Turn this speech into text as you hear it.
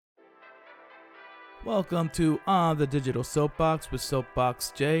Welcome to On the Digital Soapbox with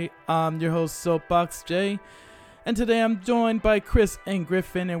Soapbox J. I'm your host, Soapbox J, and today I'm joined by Chris and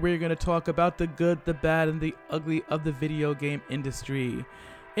Griffin, and we're going to talk about the good, the bad, and the ugly of the video game industry,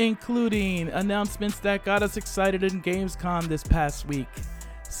 including announcements that got us excited in Gamescom this past week.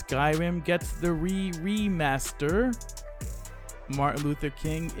 Skyrim gets the remaster. Martin Luther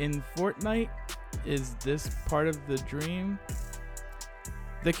King in Fortnite. Is this part of the dream?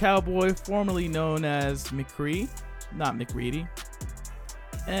 The cowboy formerly known as McCree, not McReady.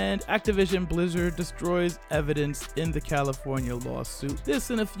 And Activision Blizzard destroys evidence in the California lawsuit.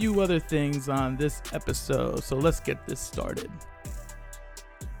 This and a few other things on this episode. So let's get this started.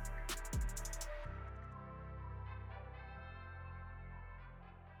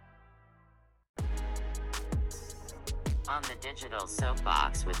 On the Digital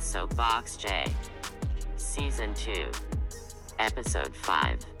Soapbox with Soapbox J. Season 2. Episode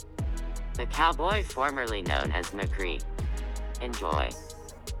 5. The cowboy formerly known as McCree. Enjoy.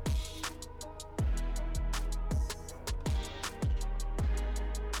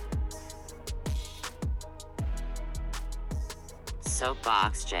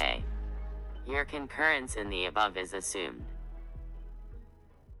 Soapbox J. Your concurrence in the above is assumed.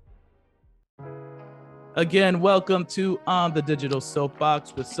 Again, welcome to On the Digital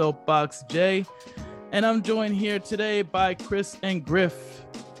Soapbox with Soapbox J. And I'm joined here today by Chris and Griff.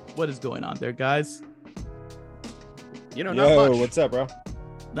 What is going on there, guys? Not much. What's up, bro?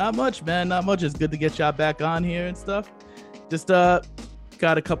 Not much, man. Not much. It's good to get y'all back on here and stuff. Just got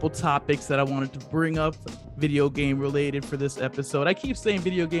a couple topics that I wanted to bring up, video game related for this episode. I keep saying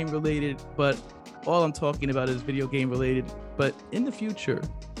video game related, but all I'm talking about is video game related. But in the future,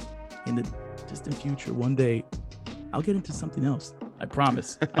 in the distant future, one day, I'll get into something else. I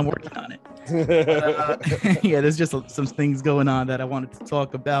promise. I'm working on it. Yeah, there's just some things going on that I wanted to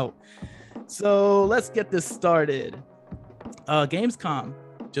talk about. So let's get this started. Gamescom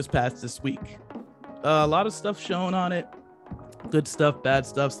just passed this week. A lot of stuff shown on it. Good stuff, bad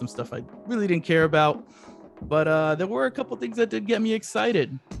stuff, some stuff I really didn't care about. But there were a couple things that did get me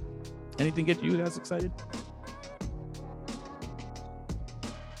excited. Anything get you guys excited?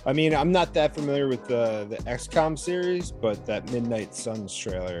 I mean, I'm not that familiar with the XCOM series, but that Midnight Suns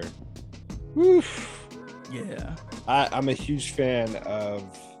trailer. Woof. Yeah. I'm a huge fan of,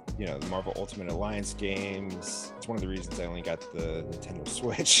 the Marvel Ultimate Alliance games. It's one of the reasons I only got the Nintendo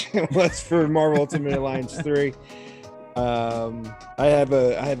Switch. Was for Marvel Ultimate Alliance 3. I have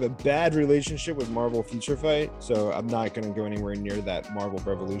a bad relationship with Marvel Future Fight, so I'm not going to go anywhere near that Marvel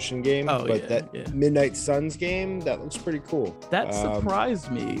Revolution game. Midnight Suns game, that looks pretty cool. That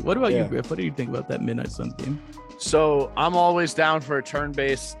surprised me. What about you, Griff? What do you think about that Midnight Suns game? So I'm always down for a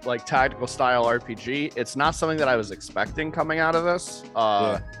turn-based, tactical style RPG. It's not something that I was expecting coming out of this.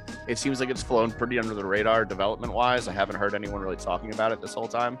 It seems like it's flown pretty under the radar development-wise. I haven't heard anyone really talking about it this whole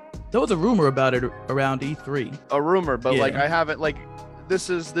time. There was a rumor about it around E3. A rumor, but I haven't.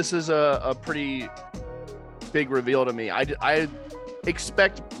 This is a pretty big reveal to me. I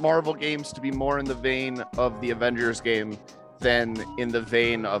expect Marvel games to be more in the vein of the Avengers game than in the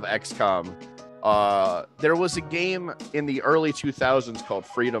vein of XCOM. There was a game in the early 2000s called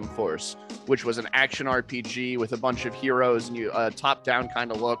Freedom Force, which was an action RPG with a bunch of heroes and you top-down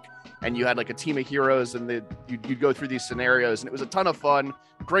kind of look, and you had a team of heroes and you'd go through these scenarios, and it was a ton of fun.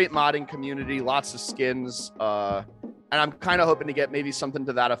 Great modding community, lots of skins, and I'm kind of hoping to get maybe something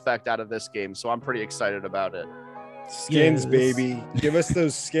to that effect out of this game, so I'm pretty excited about it. Skins, baby. Give us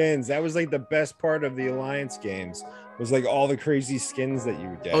those skins. That was the best part of the Alliance games. Was all the crazy skins that you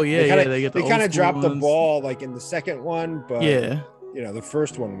would get. Oh yeah, they kind of dropped the ball in the second one, but the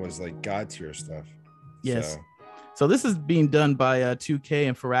first one was God tier stuff. Yes. So this is being done by 2K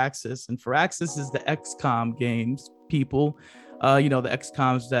and Firaxis, and Firaxis is the XCOM games people. The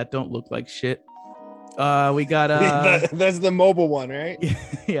XCOMs that don't look like shit. We got that's the mobile one, right?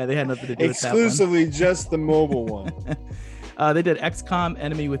 Yeah, they had nothing to do with that one. Exclusively just the mobile one. They did XCOM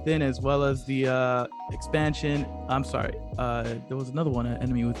Enemy Within as well as the expansion. I'm sorry. There was another one,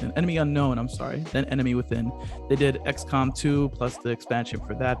 Enemy Unknown. I'm sorry. Then Enemy Within. They did XCOM 2 plus the expansion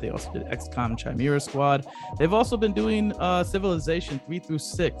for that. They also did XCOM Chimera Squad. They've also been doing Civilization 3 through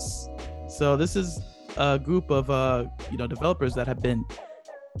 6. So this is a group of developers that have been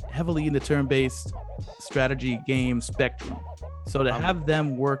heavily in the turn-based strategy game spectrum. So to have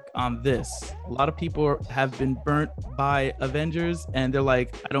them work on this, a lot of people have been burnt by Avengers and they're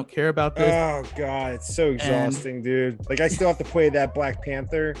like, I don't care about this. Oh God, it's so exhausting, dude. I still have to play that Black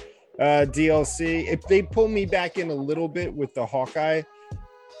Panther DLC. If they pull me back in a little bit with the Hawkeye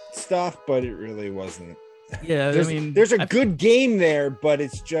stuff, but it really wasn't Yeah, There's, I mean, there's a good game there, but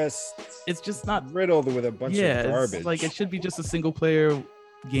it's just not. riddled with a bunch Yeah, of garbage. it's like it should be just a single player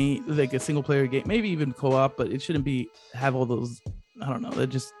game, like a single player game, maybe even co-op, but it shouldn't have all those. I don't know. They're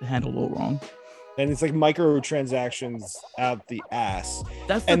just handled a little wrong. And it's like microtransactions out the ass.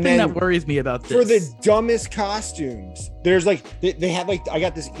 That's the And thing then that worries me about this. For the dumbest costumes, there's like they have like I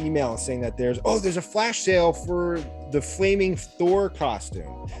got this email saying that there's a flash sale for the flaming Thor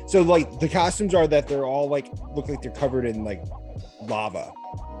costume. So like the costumes are that they're all like look like they're covered in like lava.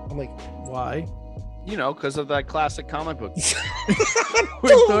 I'm like, why? You know, because of that classic comic book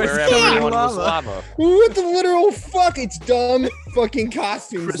Where where everyone was lava. what the literal fuck? It's dumb fucking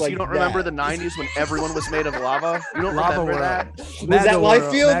costumes. Chris, like you don't remember that. the 90s when everyone was made of lava? You don't Lava remember World. that? Was that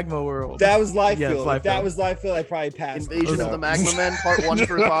Liefeld? Magma World. That was Liefeld. Yeah, it's If that Liefeld. was Liefeld, I probably passed. Invasion of So- the Magma Men, part 1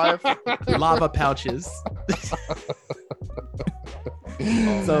 through 5. Lava pouches.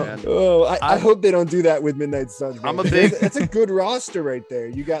 Oh, So- man. Oh, I I- hope they don't do that with Midnight Suns. I'm man. a big- That's a good roster right there.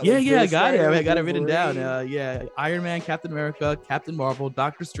 You got Yeah, like, I Ghost got it. Rider, I got it written down. Wolverine. Iron Man, Captain America, Captain Marvel,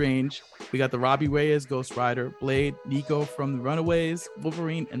 Doctor Strange. We got the Robbie Reyes, Ghost Rider, Blade, Nico from the Runaways,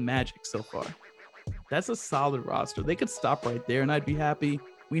 Wolverine, and Magic so far. That's a solid roster. They could stop right there, and I'd be happy.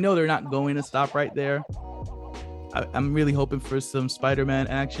 We know they're not going to stop right there. I'm really hoping for some Spider-Man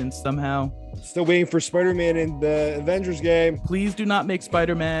action somehow. Still waiting for Spider-Man in the Avengers game. Please do not make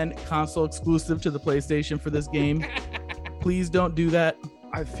Spider-Man console exclusive to the PlayStation for this game. Please don't do that.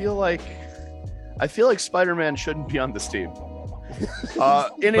 I feel like Spider-Man shouldn't be on this team. And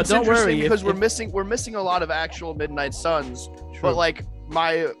But it's don't interesting worry, because if- we're missing a lot of actual Midnight Suns. But like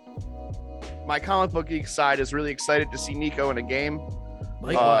my comic book geek side is really excited to see Nico in a game.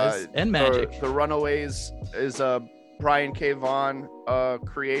 Likewise, and Magic. The Runaways is Brian K. Vaughan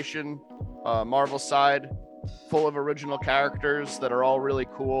creation, Marvel side, full of original characters that are all really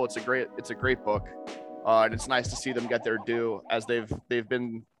cool. It's a great book, and it's nice to see them get their due as they've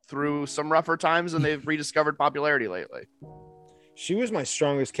been through some rougher times and they've rediscovered popularity lately. She was my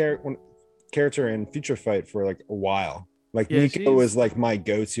strongest character in Future Fight for like a while. Like Yeah, Nico she's- was like my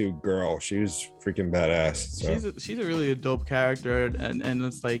go-to girl. She was freaking badass. So. She's a really dope character, and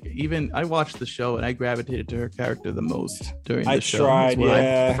it's like even I watched the show and I gravitated to her character the most during the I show. tried, That's why-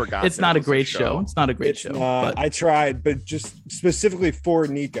 yeah. I forgot It's that not a was great show. It's not a great It's show. not- but I tried, but just specifically for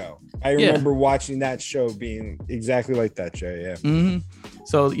Nico. I Yeah. remember watching that show being exactly like that, Jay. Yeah. mhm.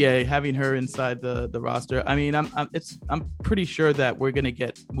 So yeah, having her inside the roster. I mean, I'm pretty sure that we're gonna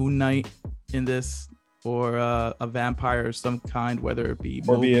get Moon Knight in this, or a vampire of some kind, whether it be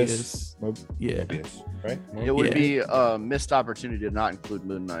Morbius. Yeah. Morbius, right? It would Yeah. be a missed opportunity to not include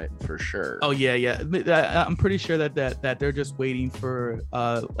Moon Knight for sure. Oh yeah. I'm pretty sure that they're just waiting for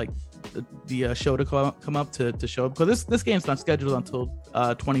like the show to come up to show up, because this game's not scheduled until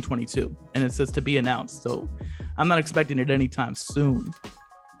 2022, and it says to be announced. So I'm not expecting it anytime soon.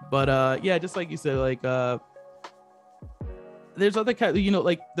 But yeah, just like you said, like there's other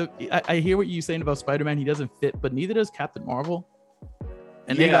like I hear what you're saying about Spider-Man. He doesn't fit, but neither does Captain Marvel,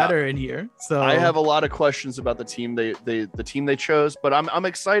 and they Yeah. got her in here. So I have a lot of questions about the team they chose, but I'm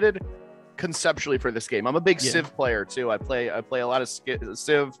excited conceptually for this game. I'm a big Yeah. Civ player too. I play a lot of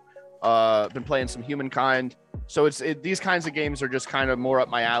Civ. Been playing some Humankind. So these kinds of games are just kind of more up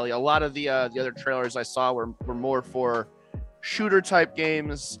my alley. A lot of the other trailers I saw were more for shooter type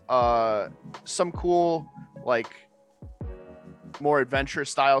games. Some cool like more adventure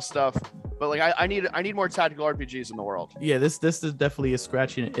style stuff. But like I need more tactical RPGs in the world. Yeah, this is definitely a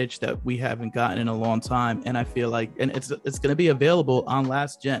scratching an itch that we haven't gotten in a long time, and I feel like, and it's going to be available on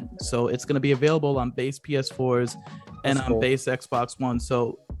last gen, so it's going to be available on base PS4s and That's on cool. base Xbox One.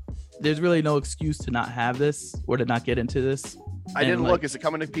 So there's really no excuse to not have this or to not get into this. I And, didn't like, look. Is it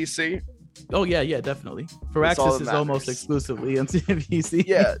coming to PC? Oh yeah, definitely. That's all Firaxis that is almost matters. exclusively on PC.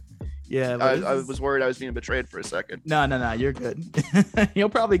 Yeah. yeah. but I this is- was worried I was being betrayed for a second. No, you're good. You'll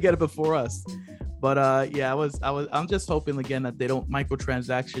probably get it before us. But yeah, I'm just hoping again that they don't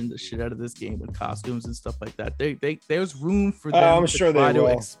microtransaction the shit out of this game with costumes and stuff like that. There's room for them I'm to sure they try to will.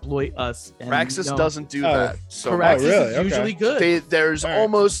 exploit us. And, Praxis doesn't do Oh. that. So Firaxis Oh, really? is Okay. usually good. there's All right.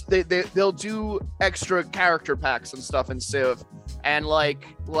 almost they'll do extra character packs and stuff in Civ, and like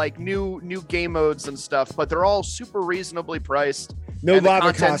new game modes and stuff, but they're all super reasonably priced. No and the lava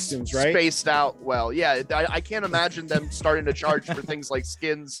content's costumes, right? Spaced out well. Yeah, I can't imagine them starting to charge for things like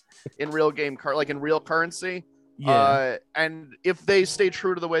skins in real game, like in real currency. Yeah. And if they stay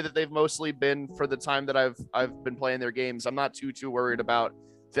true to the way that they've mostly been for the time that I've been playing their games, I'm not too worried about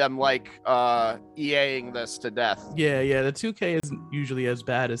them like EAing this to death. Yeah, the 2K isn't usually as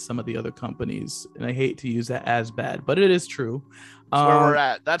bad as some of the other companies, and I hate to use that as bad, but it is true. That's where we're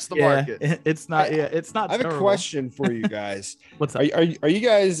at. That's the market. It's not. Yeah, it's not. I have terrible. a question for you guys. What's up? Are you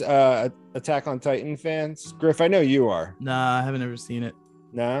guys Attack on Titan fans? Griff, I know you are. Nah, I haven't ever seen it.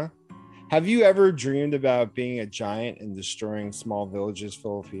 Nah. Have you ever dreamed about being a giant and destroying small villages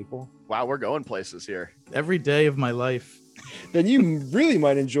full of people? Wow, we're going places here. Every day of my life. Then you really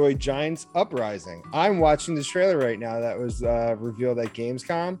might enjoy Giants Uprising. I'm watching this trailer right now that was revealed at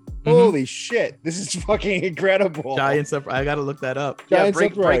Gamescom. Holy shit, this is fucking incredible. Giants up. I gotta look that up. Yeah, Giants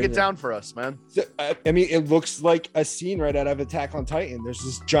break it Uprising. down for us, man. So, I mean, it looks like a scene right out of Attack on Titan. There's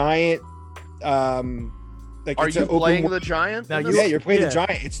this giant. Like Are it's you an open playing world- the giant? Now in you- this? Yeah, you're playing yeah. the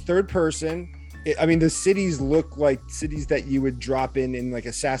giant. It's third person. I mean, the cities look like cities that you would drop in like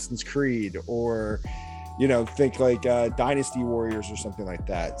Assassin's Creed, or think like Dynasty Warriors or something like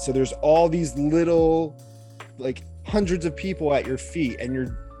that. So there's all these little, like hundreds of people at your feet, and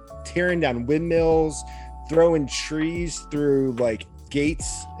you're tearing down windmills, throwing trees through like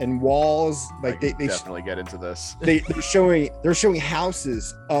gates and walls. Like I they definitely get into this. they're showing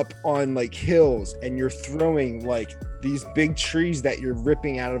houses up on like hills, and you're throwing like these big trees that you're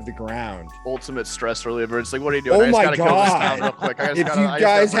ripping out of the ground. Ultimate stress reliever. It's like, what are you doing? Oh I just my gotta kill this God. town real quick. If you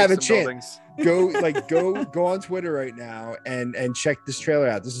guys have a chance, go on Twitter right now and check this trailer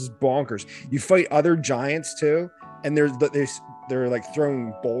out. This is bonkers. You fight other giants too, and they're like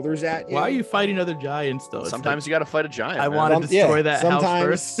throwing boulders at you. Why are you fighting other giants though? It's Sometimes you got to fight a giant. I man. want to destroy that house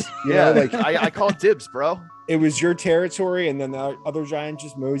first. Yeah, like I call dibs, bro. it was your territory, and then the other giant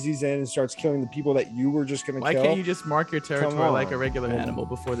just moseys in and starts killing the people that you were just gonna Why kill. can't you just mark your territory like a on. regular animal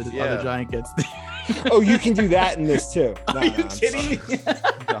before the Yeah. other giant gets there? Oh, you can do that in this too. Are you kidding me?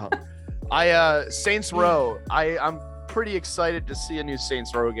 No. Saints Row. I'm pretty excited to see a new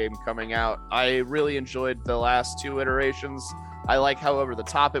Saints Row game coming out. I really enjoyed the last two iterations. I like how over the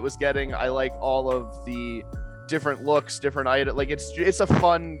top it was getting. I like all of the different looks, different items. Like it's a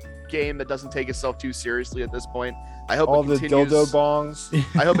fun game that doesn't take itself too seriously at this point. I hope All it the continues. dildo bongs.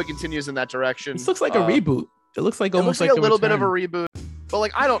 I hope it continues in that direction. This looks like a reboot. It looks like It almost looks like a the little bit of a return. reboot. But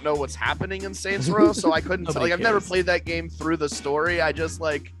like I don't know what's happening in Saints Row, so I couldn't tell. Nobody Like I've never cares. played that game through the story. I just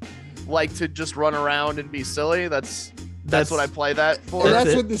like to just run around and be silly. That's what I play that for. And That's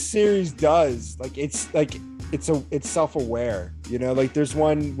that's it. what the series does. It's self-aware. Like there's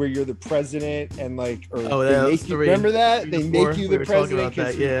one where you're the president, and Oh, they that was make you, three- remember that three they before. make you We the were talking president about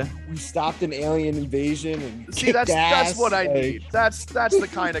that, because yeah. we stopped an alien invasion and See, kicked that's ass. what I like- need. That's the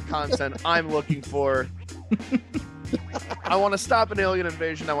kind of content I'm looking for. I want to stop an alien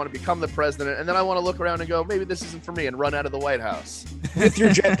invasion. I want to become the president, and then I want to look around and go, maybe this isn't for me, and run out of the White House. with your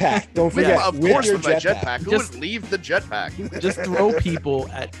jetpack. Don't forget, Of with course, your with my jetpack. Who Just- would leave the jetpack? Just throw people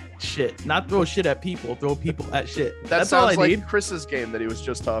at shit. Not throw shit at people. Throw people at shit. That That's all I sounds like need. Chris's game that he was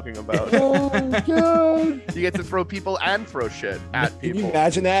just talking about. Oh god! You get to throw people and throw shit at Can you people.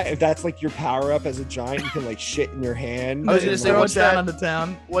 imagine that? If that's like your power up as a giant, you can like shit in your hand. I was gonna and, say, Throw what's it down that? on the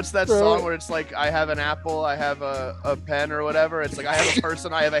town. What's that Bro. song where it's like, I have an apple, I have a pen or whatever? It's like, I have a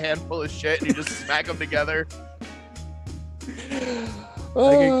person, I have a handful of shit, and you just smack them together.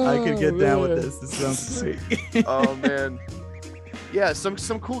 I could get down man. with this. This sounds great. Oh man. Yeah, some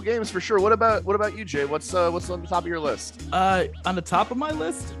cool games for sure. What about you, Jay? What's on the top of your list? On the top of my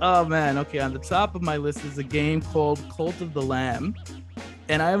list, oh man, okay. On the top of my list is a game called Cult of the Lamb,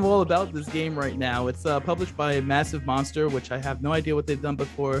 and I am all about this game right now. It's published by Massive Monster, which I have no idea what they've done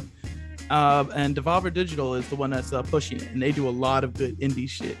before. And Devolver Digital is the one that's pushing it, and they do a lot of good indie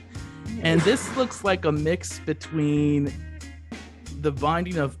shit. And this looks like a mix between The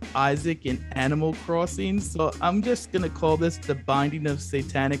Binding of Isaac and Animal Crossing. So I'm just gonna call this The Binding of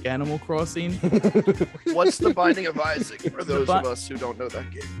Satanic Animal Crossing. What's the Binding of Isaac for those Bi- of us who don't know that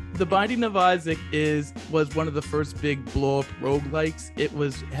game? The Binding of Isaac was one of the first big blow-up roguelikes. It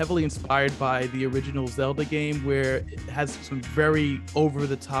was heavily inspired by the original Zelda game, where it has some very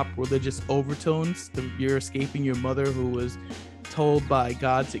over-the-top religious overtones. You're escaping your mother, who was told by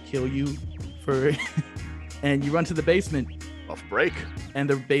God to kill you for and you run to the basement, Off break. and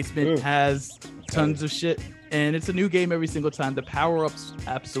the basement Ooh. has tons of shit, and it's a new game every single time. The power-ups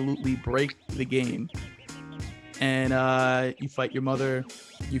absolutely break the game. And you fight your mother,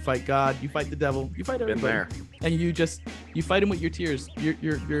 you fight God, you fight the devil, you fight Been everybody. there. And you fight him with your tears.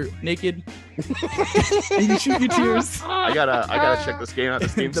 You're naked and you shoot your tears. I gotta check this game out.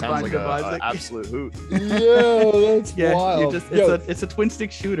 This game The sounds like Binding of a Isaac. absolute hoot. Yo, that's Yeah, wild. it's a twin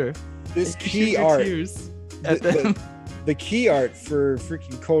stick shooter. This You shoot key your art, tears at them. the key art for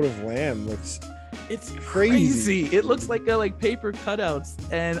freaking Code of Lamb looks It's Crazy. crazy. It looks like paper cutouts,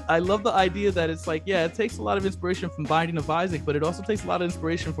 and I love the idea that it's like, yeah, it takes a lot of inspiration from Binding of Isaac, but it also takes a lot of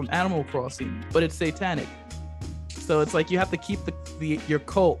inspiration from Animal Crossing, but it's satanic. So it's like you have to keep your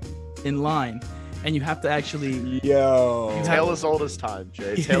cult in line, and you have to actually Yo. Tale as old as time,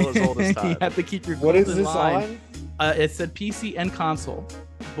 Jay. Tale as old as you time. have to keep your What cult is in this line. on? It said PC and console,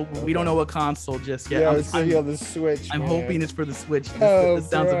 but we Okay. don't know what console just yet. Yeah, I'm- it's gonna be on the Switch. I'm man. hoping it's for the Switch. Oh, This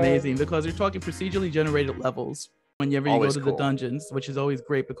sounds bro. amazing because you're talking procedurally generated levels whenever you Always go to cool. the dungeons, which is always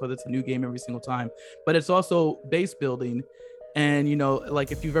great because it's a new game every single time. But it's also base building. And, you know,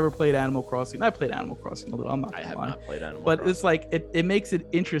 like if you've ever played Animal Crossing, I played Animal Crossing a little, I'm not I gonna have lie. not played Animal But Crossing. it's like, it makes it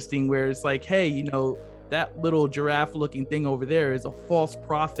interesting where it's like, hey, you know, that little giraffe looking thing over there is a false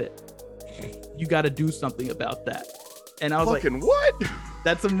prophet. You got to do something about that. And I was like, Fucking what?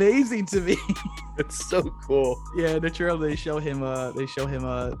 that's amazing to me. It's so cool. Yeah, in the trailer they show him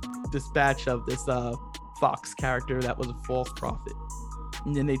a dispatch of this Fox character that was a false prophet.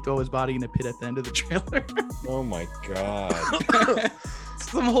 And then they throw his body in a pit at the end of the trailer. Oh my god.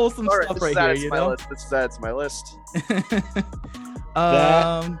 Some wholesome All right, stuff this right is here, added to you my know. list. This is added to my list.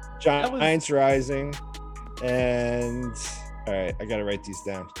 um Giants Rising, and all right, I gotta write these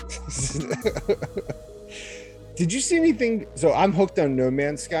down. Did you see anything? So I'm hooked on No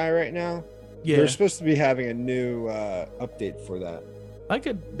Man's Sky right now. yeah, They're supposed to be having a new update for that.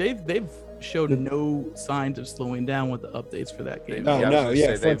 they've showed no signs of slowing down with the updates for that game. Oh, I was no, gonna yeah,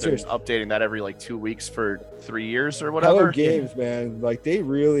 say they've been Frontiers. updating that every like 2 weeks for 3 years or Hello whatever. Games, man, like they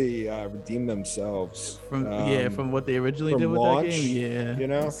really redeemed themselves From what they originally from did with launch, that game. Yeah. you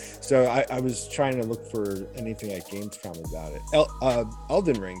know. So I was trying to look for anything at Gamescom about it.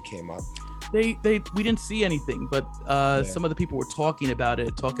 Elden Ring came up. we didn't see anything, but some of the people were talking about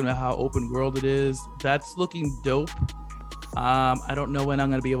it, talking about how open world it is. That's looking dope. I don't know when I'm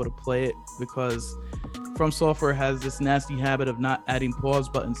gonna be able to play it because From Software has this nasty habit of not adding pause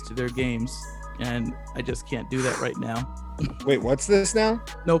buttons to their games, and I just can't do that right now. Wait, what's this now?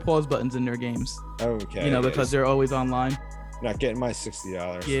 No pause buttons in their games, Okay, you know, because they're always online. not getting my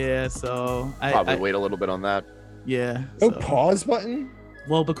 $60. Yeah, so Probably I wait a little bit on that. yeah. No so- pause button.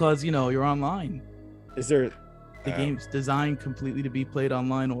 Well, because you know you're online. Is there? The game's designed completely to be played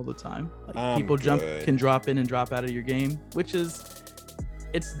online all the time. Like, I'm people good. can drop in and drop out of your game, which is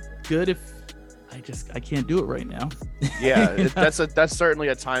it's good if I can't do it right now. Yeah, You know? that's certainly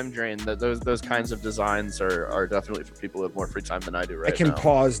a time drain. That those kinds of designs are definitely for people who have more free time than I do right I can now.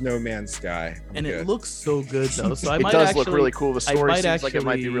 pause No Man's Sky. I'm And good. it looks so good though. So I It might does actually look really cool. The I story might seems like it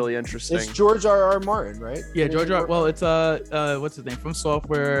might be actually- really interesting. It's George R.R. Martin, right? Yeah, George R. Well, it's what's his name from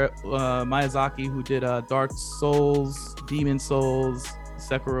Software, Miyazaki, who did Dark Souls, Demon Souls,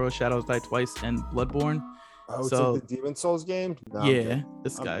 Sekiro, Shadows Die Twice, and Bloodborne. Oh, it's So- like the Demon Souls game. No, I'm Yeah, good.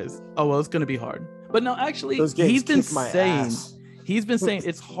 this I'm guy's. Oh well, it's gonna be hard. But no, actually, Those games he's been kick my saying ass. he's been saying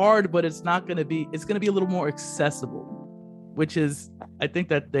it's hard, but it's not gonna be. It's gonna be a little more accessible, which is I think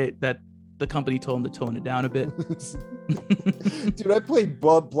that the company told him to tone it down a bit. Dude, I played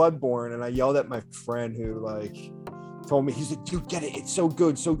Bloodborne and I yelled at my friend who like told me, he's like, dude, get it, it's so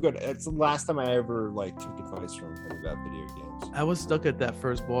good, so good. It's the last time I ever like took advice from him about video games. I was stuck at that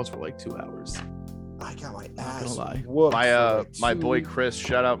first boss for like 2 hours. I got my gonna ass lie. whooped my for, like, my boy 2 Chris,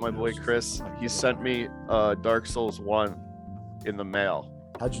 shout out my boy Chris. hours. He sent me Dark Souls 1 in the mail.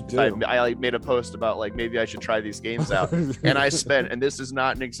 How'd you do? I like made a post about like maybe I should try these games out. And I spent, and this is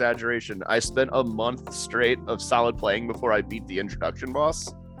not an exaggeration, I spent a month straight of solid playing before I beat the introduction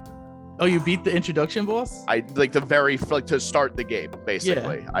boss. Oh, you beat the introduction boss? I like to start the game,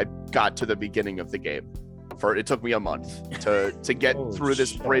 basically. I got to the beginning of the game. It took me a month to get Holy through this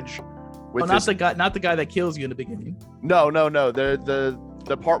shit. bridge with Oh, not this. the guy that kills you in the beginning. No.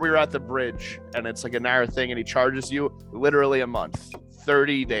 The part where you're at the bridge and it's like a narrow thing and he charges you literally a month,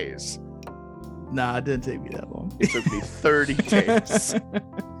 30 days. Nah, it didn't take me that long. It took me 30 days.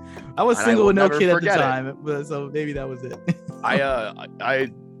 I was And I single will with no never kid at the forget it. time, but so maybe that was it.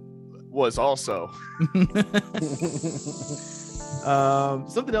 I was also.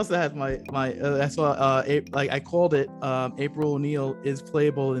 Something else that has my I saw I called it April O'Neil is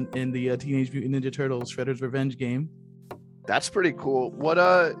playable in the Teenage Mutant Ninja Turtles Shredder's Revenge game. That's pretty cool. What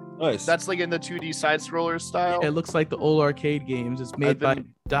Nice. that's like in the 2D side scroller style. It looks like the old arcade games. It's made I've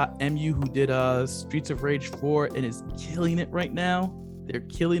by .mu, who did Streets of Rage 4 and is killing it right now. They're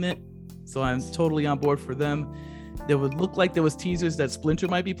killing it. So I'm totally on board for them. There would look like there was teasers that Splinter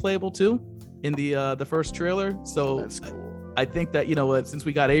might be playable too in the first trailer. So That's cool. I think that, you know what, since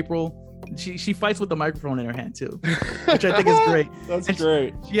we got April, she fights with the microphone in her hand too, which I think is great. That's And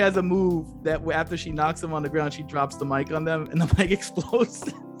great. She has a move that after she knocks them on the ground, she drops the mic on them and the mic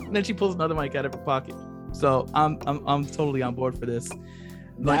explodes. And then she pulls another mic out of her pocket. So I'm totally on board for this.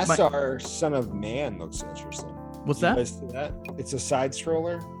 Nassar Son of Man looks interesting. What's You that? guys see that? It's a side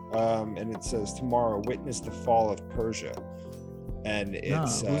scroller, and it says tomorrow witness the fall of Persia, and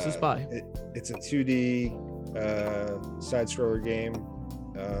it's who's this by? It's a 2D side scroller game.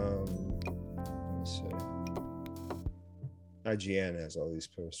 Let me see. IGN has all these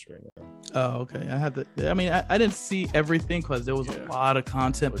posts right now. Oh, okay. I didn't see everything because there was a lot of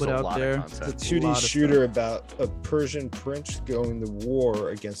content There's put a out lot of there. content. It's a 2D lot of shooter about a Persian prince going to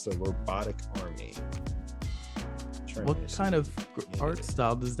war against a robotic army. What kind of art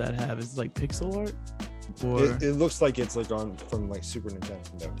style does that have? Is it like pixel art? Or It looks like it's like on from like Super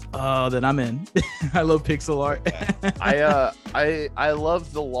Nintendo. oh, then I'm in. I love pixel art. I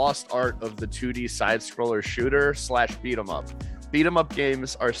love the lost art of the 2D side scroller shooter / beat 'em up. Beat 'em up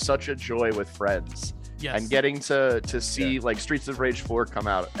games are such a joy with friends. Yes. And getting to see like Streets of Rage 4 come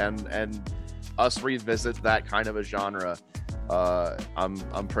out and us revisit that kind of a genre,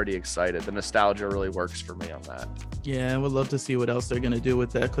 I'm pretty excited. The nostalgia really works for me on that. Yeah, I would love to see what else they're gonna do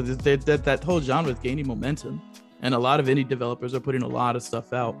with that because that whole genre is gaining momentum, and a lot of indie developers are putting a lot of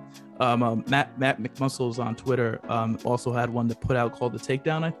stuff out. Matt McMuscles on Twitter also had one that put out called The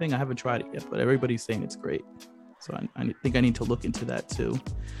Takedown. I think I haven't tried it yet, but everybody's saying it's great. So I think I need to look into that too.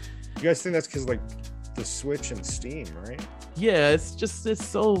 You guys think that's because like the Switch and Steam, right? Yeah, it's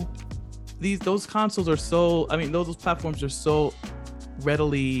so those consoles are so. I mean, those platforms are so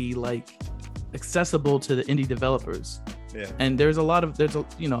readily like accessible to the indie developers. Yeah. And I've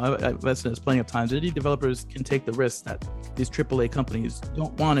said this plenty of times. Indie developers can take the risks that these AAA companies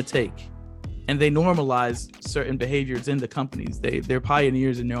don't want to take, and they normalize certain behaviors in the companies. They're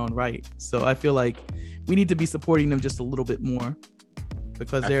pioneers in their own right. So I feel like we need to be supporting them just a little bit more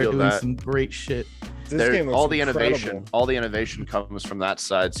because they're doing some great shit. All the innovation comes from that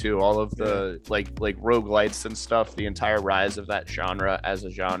side too. All of the like roguelites and stuff, the entire rise of that genre as a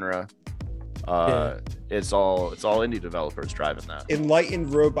genre. It's all indie developers driving that.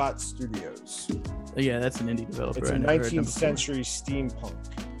 Enlightened Robot Studios. Yeah, that's an indie developer. It's a 19th century steampunk.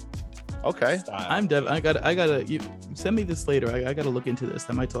 Okay. Style. I gotta you send me this later. I gotta look into this.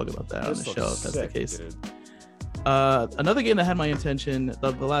 I might talk about that on the This show if looks that's sick, the case. dude. Another game that had my attention,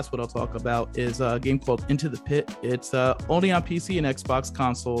 the last one I'll talk about, is a game called Into the Pit. It's only on PC and Xbox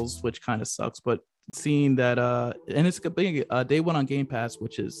consoles, which kind of sucks, but seeing that and it's being day one on Game Pass,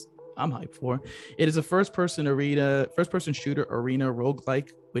 which is I'm hyped for. It is a first-person shooter arena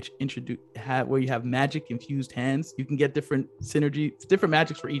roguelike, which where you have magic infused hands. You can get different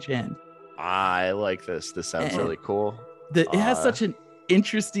magics for each hand. I like this. This sounds really cool. It has such an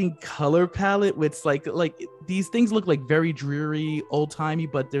interesting color palette with like these things look like very dreary, old-timey,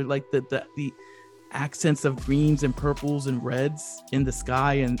 but they're like the accents of greens and purples and reds in the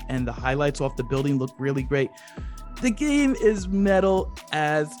sky, and the highlights off the building look really great. The game is metal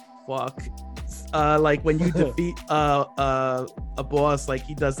as fuck. Like when you defeat a boss, like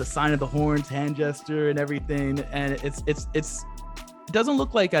he does the sign of the horns hand gesture and everything, and it doesn't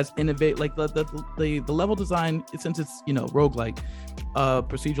look like as innovative, like the level design, since it's roguelike,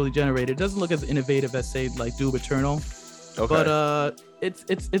 procedurally generated. It doesn't look as innovative as say like Doom Eternal. Okay. But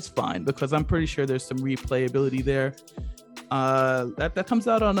it's fine because I'm pretty sure there's some replayability there. That comes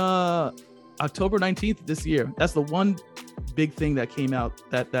out on October 19th this year. That's the one big thing that came out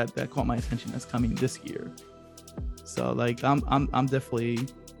that caught my attention that's coming this year. So like I'm definitely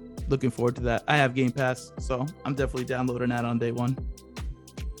looking forward to that. I have Game Pass, so I'm definitely downloading that on day one.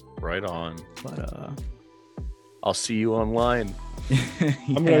 Right on. But I'll see you online.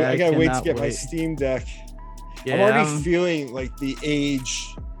 I gotta wait to get my Steam Deck. Yeah, I'm already feeling like the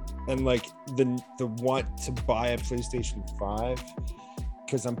age and like the want to buy a PlayStation 5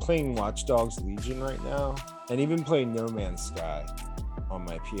 because I'm playing Watch Dogs Legion right now and even playing No Man's Sky on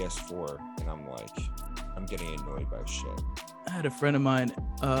my PS4, and I'm getting annoyed by shit. I had a friend of mine,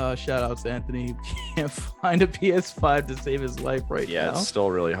 shout out to Anthony, who can't find a PS5 to save his life right now. Yeah, it's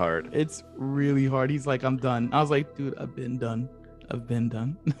still really hard. It's really hard. He's like, I'm done. I was like, dude, I've been done. I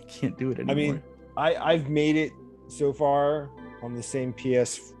can't do it anymore. I mean, I've made it so far on the same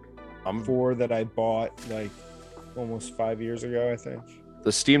PS4 that I bought like almost 5 years ago, I think.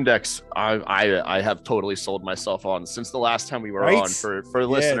 The Steam Decks, I have totally sold myself on since the last time we were on. For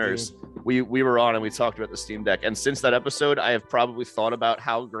listeners, we were on and we talked about the Steam Deck, and since that episode, I have probably thought about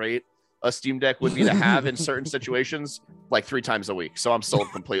how great a Steam Deck would be to have in certain situations, like 3 times a week. So I'm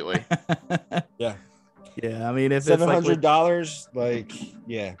sold completely. Yeah. Yeah, I mean, if $700, like,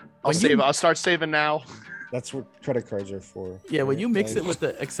 yeah. I'll start saving now. That's what credit cards are for. Yeah, when right? you mix Like- it with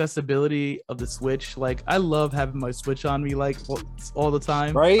the accessibility of the Switch, like I love having my Switch on me like all the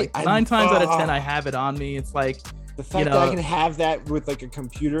time. Right? Like, 9 times out of 10, Ah. I have it on me. It's like, the fact that I can have that with like a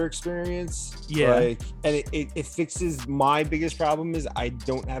computer experience, Yeah. like, and it fixes my biggest problem is I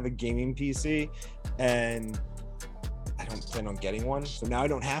don't have a gaming PC, and I don't plan on getting one, so now I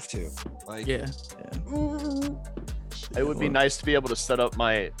don't have to. Like, yeah. It would be nice to be able to set up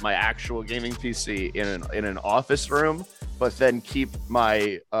my actual gaming PC in an office room, but then keep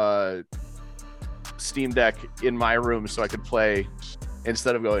my Steam Deck in my room so I could play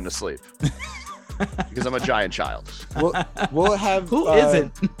instead of going to sleep. Because I'm a giant child. we'll have Who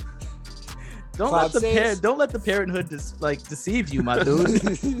not Don't let cloud the saves? don't let the parenthood deceive you, my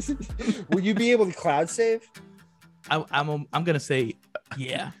dude. Will you be able to cloud save? I'm gonna say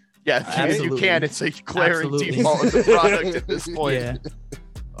yeah. Yeah, you Absolutely. can. It's a glaring Absolutely. default of the product at this point. Yeah.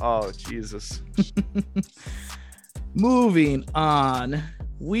 Oh, Jesus. Moving on,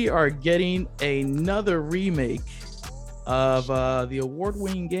 we are getting another remake of the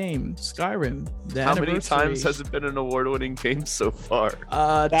award-winning game Skyrim. The How many anniversary. times has it been an award-winning game so far?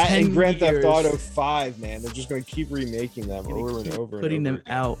 That 10 and Grand years. Theft Auto 5, man. They're just going to keep remaking them Gonna over and keep over. putting and them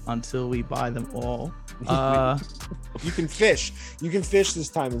over. out until we buy them all. You can fish. You can fish this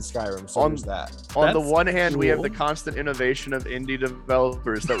time in Skyrim. So On- there's that. On the That's one hand, we have cool. the constant innovation of indie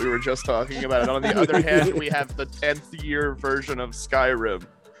developers that we were just talking about. And on the other hand, we have the 10th year version of Skyrim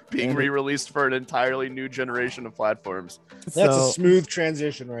being And- re-released for an entirely new generation of platforms. That's So a smooth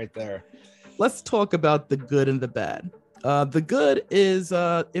transition right there. let's talk about the good and the bad. The good is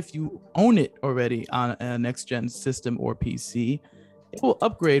if you own it already on a next-gen system or PC, it will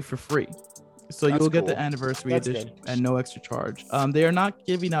upgrade for free. So That's you'll get cool. the anniversary That's edition good. and no extra charge. They are not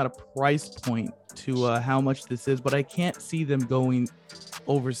giving out a price point to how much this is, but I can't see them going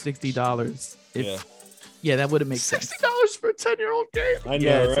over $60. Yeah, that wouldn't make sense. $60 for a 10-year-old game. I know,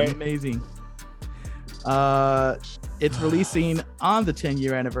 Yeah, it's right? amazing. It's releasing on the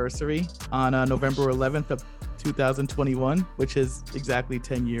 10-year anniversary on November 11th of 2021, which is exactly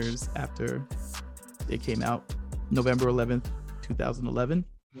 10 years after it came out, November 11th, 2011.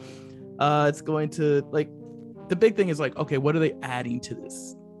 It's going to the big thing is okay, what are they adding to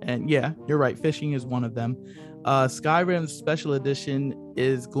this? And yeah, you're right, fishing is one of them. Skyrim's special edition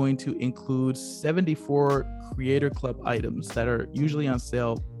is going to include 74 Creator Club items that are usually on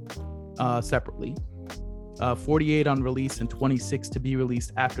sale separately. 48 on release and 26 to be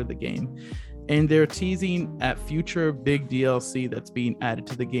released after the game. And they're teasing at future big DLC that's being added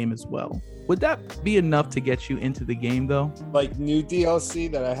to the game as well. Would that be enough to get you into the game though? Like new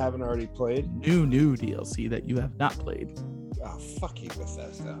DLC that I haven't already played. New DLC that you have not played. Oh, fuck you,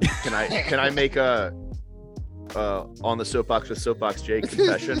 Bethesda. Can I make a on the soapbox with Soapbox Jake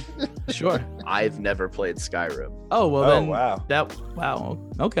confession? Sure. I've never played Skyrim. Oh well, Oh, then wow. wow.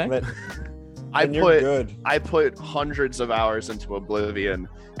 Okay. But, I and you're put good. I put hundreds of hours into Oblivion,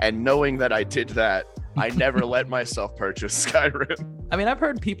 and knowing that I did that, I never let myself purchase Skyrim. I mean, I've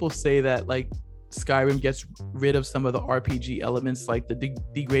heard people say that Skyrim gets rid of some of the RPG elements, like the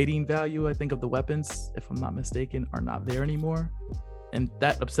degrading value, I think, of the weapons, if I'm not mistaken, are not there anymore, and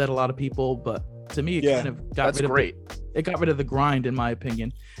that upset a lot of people. But to me, it Yeah, kind of got That's rid great. it got rid of the grind, in my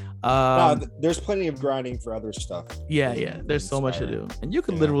opinion. There's plenty of grinding for other stuff. Yeah. There's so much to do, and you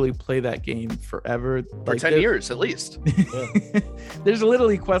can Yeah. literally play that game forever For 10 years at least. There's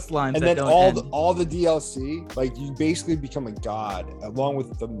literally quest lines And that then don't end. all the DLC, like you basically become a god along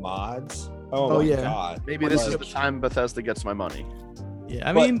with the mods. Oh, Oh, my yeah. god. Maybe this is Like, the time Bethesda gets my money. Yeah,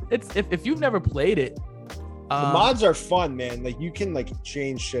 I But- mean, it's if you've never played it, the mods are fun, man. Like you can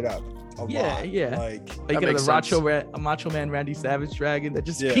change shit up a Yeah, lot. yeah. Like you That get makes a Macho Man Randy Savage dragon that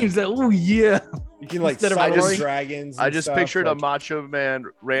just Yeah. screams that, oh yeah. you can Instead of summon roaring. dragons. I and just stuff, pictured a like- Macho Man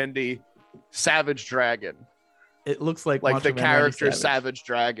Randy Savage Dragon, It looks like like Macho the Man Randy character Savage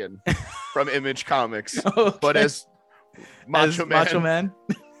Dragon from Image Comics, Okay. but as Macho As Man. Macho Man.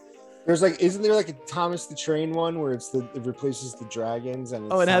 There's isn't there a Thomas the Train one where it replaces the dragons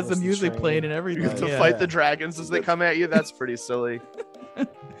and Oh, it has the Thomas music Train? playing and everything. You get to yeah. fight the dragons as they come at you. That's pretty silly.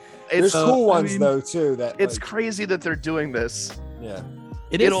 There's It's cool I ones mean, though too. That it's crazy that they're doing this. Yeah.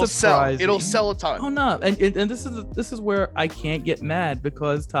 It is It'll sell. surprising. It'll sell a ton. Oh no, and this is where I can't get mad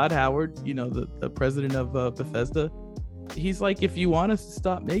because Todd Howard, the president of Bethesda, he's like, if you want us to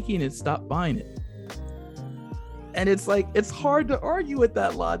stop making it, stop buying it. And it's hard to argue with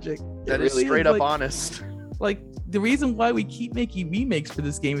that logic. That It is really straight up like- honest. Like the reason why we keep making remakes for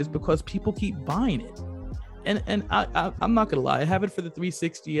this game is because people keep buying it. And I'm not gonna lie, I have it for the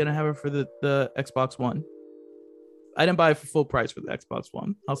 360 and I have it for the Xbox One. I didn't buy it for full price for the Xbox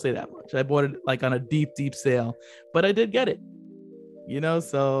One. I'll say that much. I bought it like on a deep sale, but I did get it.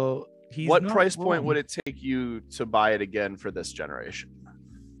 So what price point would it take you to buy it again for this generation?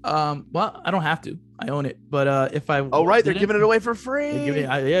 Well, I don't have to. I own it, but if I they're giving it away for free.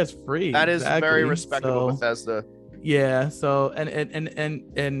 It's free. That is very respectable, Bethesda. Yeah. So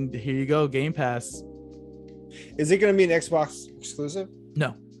and here you go, Game Pass. Is it going to be an Xbox exclusive?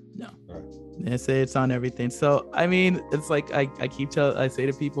 No. Right. They say it's on everything. So I mean, it's like I say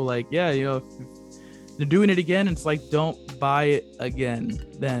to people like, yeah, if they're doing it again, it's like, don't buy it again.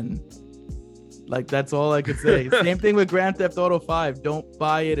 Then, like, that's all I could say. Same thing with Grand Theft Auto 5. Don't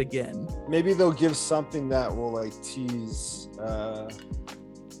buy it again. Maybe they'll give something that will like tease. What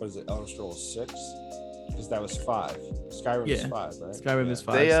is it? Elder Scrolls 6. Because that was 5. Skyrim is 5, right? Skyrim is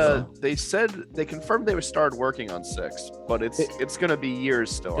 5. They said they confirmed they would start working on 6, but it's gonna be years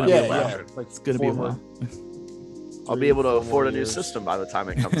still. Like it's gonna be a while. I'll be able to afford a new system by the time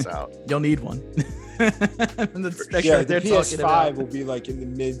it comes out. You'll need one. The PS5 will be like in the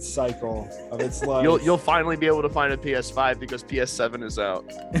mid-cycle of its life. You'll finally be able to find a PS5 because PS7 is out.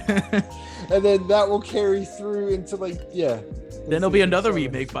 And then that will carry through into Then there'll be another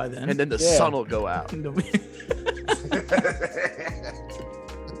remake by then. And then the sun will go out.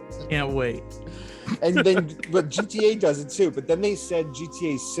 Can't wait. And then, but GTA does it too. But then they said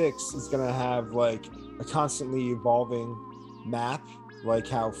GTA 6 is gonna have like a constantly evolving map, like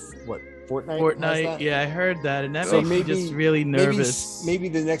how Fortnite. Yeah, I heard that, and that makes me just really nervous. Maybe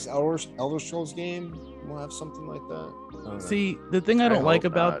the next Elder Scrolls game will have something like that. See, the thing I don't like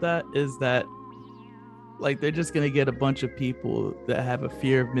about that is that, like, they're just gonna get a bunch of people that have a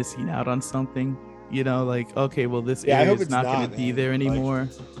fear of missing out on something. Like, okay, well, this area is not going to be there anymore.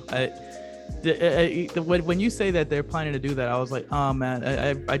 When you say that they're planning to do that, I was like, oh man,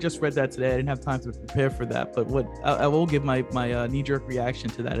 I just read that today. I didn't have time to prepare for that. But what I will give my knee-jerk reaction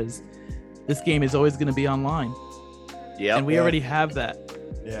to that is, this game is always going to be online. Yeah, and we already have that.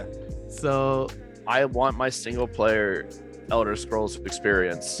 Yeah. So I want my single-player Elder Scrolls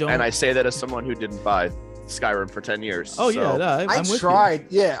experience, and I say that as someone who didn't buy Skyrim for 10 years. Oh yeah, no, I tried.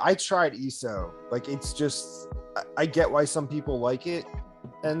 Yeah, I tried ESO. Like, it's just, I get why some people like it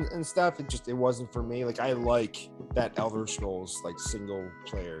and stuff. It wasn't for me. Like, I like that Elder Scrolls like single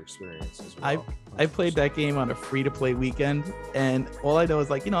player experience as well. I played that game on a free-to-play weekend, and all I know is,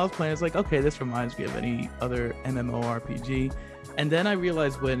 like, I was playing, it's like, okay, this reminds me of any other MMORPG. And then I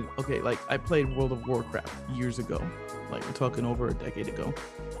realized I played World of Warcraft years ago, like we're talking over a decade ago,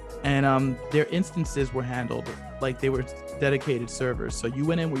 and their instances were handled like they were dedicated servers. So you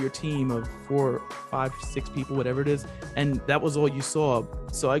went in with your team of 4, 5, 6 people, whatever it is, and that was all you saw.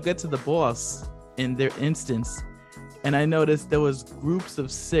 So I got to the boss in their instance, and I noticed there was groups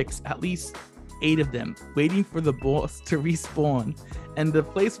of 6, at least 8 of them, waiting for the boss to respawn, and the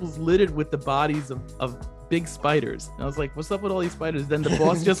place was littered with the bodies of big spiders. And I was like, what's up with all these spiders? Then the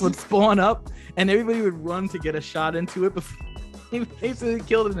boss just would spawn up, and everybody would run to get a shot into it before he basically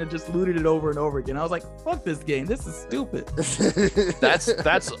killed it and just looted it over and over again. I was like, fuck this game, this is stupid.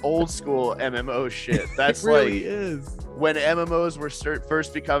 That's old school MMO shit. That's, it really is. When MMOs were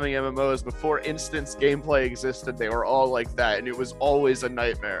first becoming MMOs, before instance gameplay existed, they were all like that, and it was always a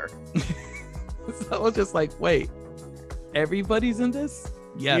nightmare. So I was just like, wait, everybody's in this?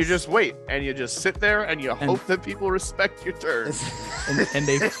 Yes. You just wait, and you just sit there, and you hope that people respect your turn. and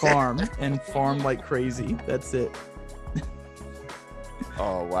they farm like crazy. That's it.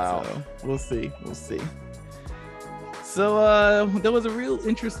 Oh wow. So, we'll see. So there was a real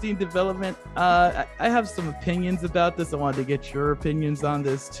interesting development. I have some opinions about this. I wanted to get your opinions on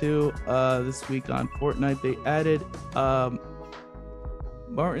this too. This week on Fortnite, they added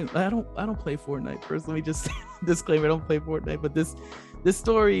Martin. I don't play Fortnite. First, let me just disclaimer: I don't play Fortnite. But this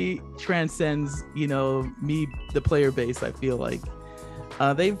story transcends, me, the player base. I feel like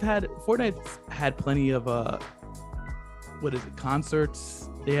Fortnite's had plenty of concerts.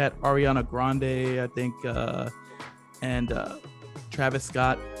 They had Ariana Grande, I think, and Travis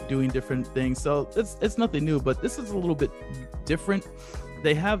Scott doing different things. So it's nothing new, but this is a little bit different.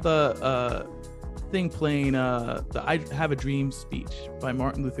 They have the thing playing the I Have a Dream speech by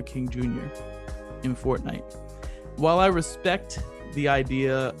Martin Luther King Jr. in Fortnite. While I respect the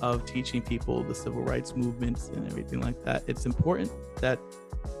idea of teaching people the civil rights movements and everything like that, it's important that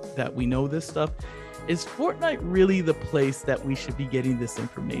we know this stuff. Is Fortnite really the place that we should be getting this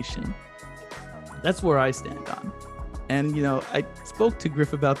information? That's where I stand on. And, I spoke to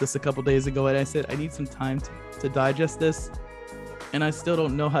Griff about this a couple days ago, and I said, I need some time to digest this. And I still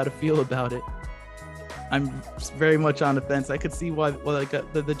don't know how to feel about it. I'm very much on the fence. I could see why. Well, like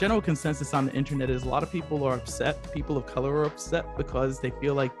the general consensus on the internet is a lot of people are upset. People of color are upset because they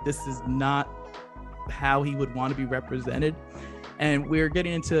feel like this is not how he would want to be represented. And we're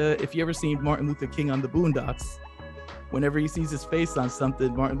getting into, if you ever seen Martin Luther King on the Boondocks, whenever he sees his face on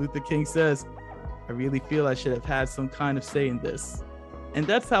something, Martin Luther King says, "I really feel I should have had some kind of say in this." And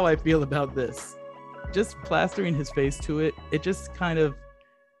that's how I feel about this. Just plastering his face to it, it just kind of,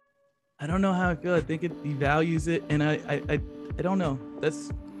 I don't know how I feel. I think it devalues it, and I don't know.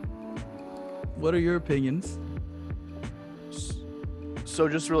 What are your opinions? So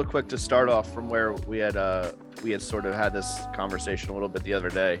just real quick to start off from where we had sort of had this conversation a little bit the other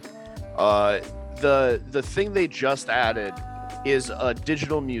day. The thing they just added is a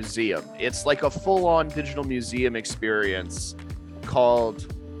digital museum. It's like a full-on digital museum experience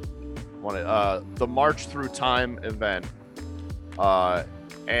called the March Through Time event.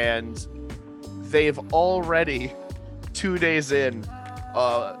 And they've already 2 days in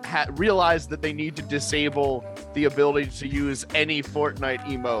realized that they need to disable the ability to use any Fortnite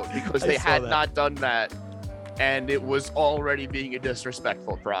emote because they had not done that, and it was already being a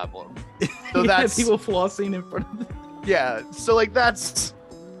disrespectful problem. So that's people flossing in front of them. Yeah, so like that's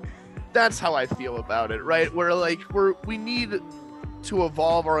how I feel about it, right? Where like we need to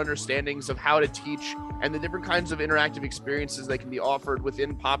evolve our understandings of how to teach and the different kinds of interactive experiences that can be offered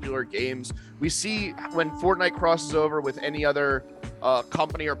within popular games. We see when Fortnite crosses over with any other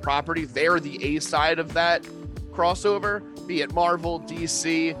company or property, they're the A side of that crossover, be it Marvel,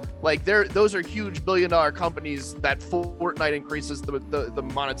 DC, like those are huge billion-dollar companies that Fortnite increases the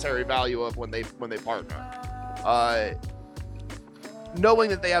monetary value of when they partner. Knowing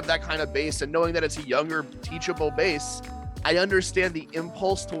that they have that kind of base and knowing that it's a younger, teachable base, I understand the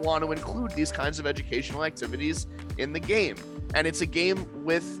impulse to want to include these kinds of educational activities in the game. And it's a game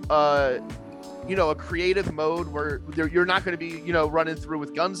with, a creative mode where you're not going to be, running through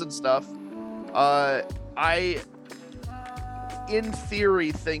with guns and stuff. I, in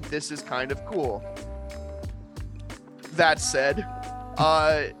theory, think this is kind of cool. That said,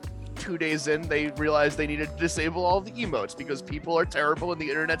 2 days in, they realized they needed to disable all the emotes because people are terrible and the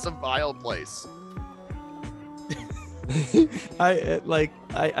internet's a vile place. I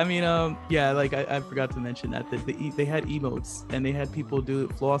forgot to mention that they had emotes and they had people do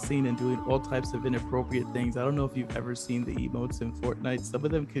flossing and doing all types of inappropriate things. I don't know if you've ever seen the emotes in Fortnite. Some of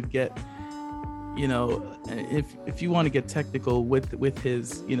them could get, if you want to get technical with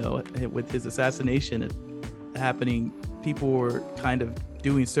his assassination happening, people were kind of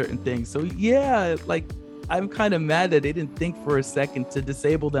doing certain things. So yeah, like I'm kind of mad that they didn't think for a second to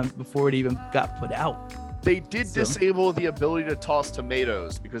disable them before it even got put out. They did disable the ability to toss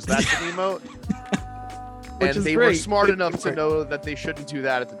tomatoes because that's an emote. And they were smart enough to know that they shouldn't do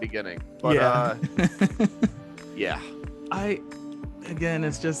that at the beginning. But yeah.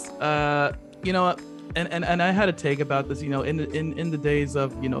 It's just and I had a take about this, in the days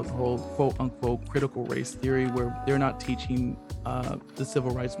of, the whole quote unquote critical race theory where they're not teaching the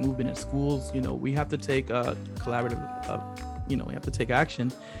civil rights movement in schools. We have to take collaborative, we have to take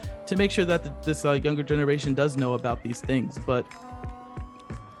action to make sure that this younger generation does know about these things. But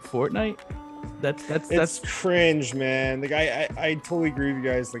Fortnite, that's cringe, man. Like I totally agree with you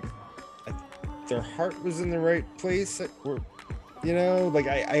guys. Like their heart was in the right place. I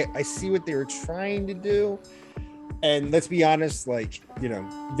see what they were trying to do. And let's be honest,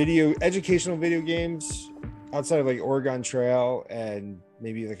 educational video games outside of like Oregon Trail and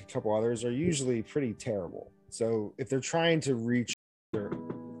maybe like a couple others are usually pretty terrible. So if they're trying to reach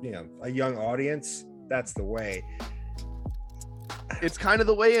a young audience, that's the way. It's kind of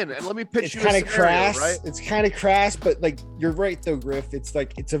the way in. And let me pitch you a scenario, crass, right? It's kind of crass, but like you're right though, Griff. It's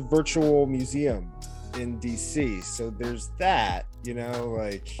like it's a virtual museum in DC. So there's that,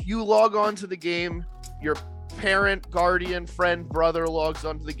 you log on to the game, your parent, guardian, friend, brother logs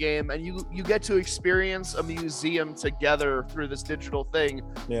onto the game, and you get to experience a museum together through this digital thing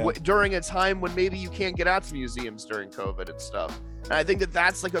during a time when maybe you can't get out to museums during COVID and stuff. And I think that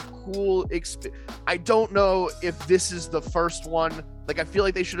that's like a cool I don't know if this is the first one. Like I feel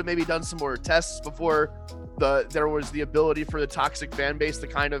like they should have maybe done some more tests before there was the ability for the toxic fan base to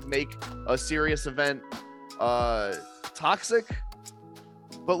kind of make a serious event toxic.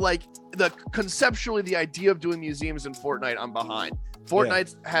 But like conceptually, the idea of doing museums in Fortnite, I'm behind.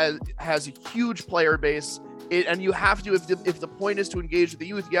 Fortnite has a huge player base, and you have to, if the point is to engage with the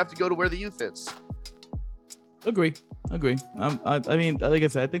youth, you have to go to where the youth is. Agree. I mean, like I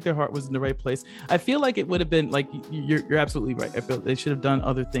said, I think their heart was in the right place. I feel like it would have been like you're absolutely right. I feel they should have done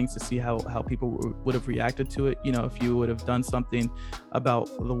other things to see how people would have reacted to it. You know, if you would have done something about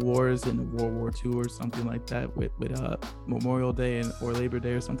the wars in World War II or something like that with Memorial Day or Labor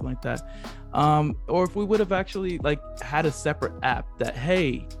Day or something like that, or if we would have actually like had a separate app that,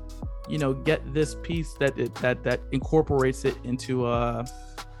 hey, you know, get this piece that incorporates it into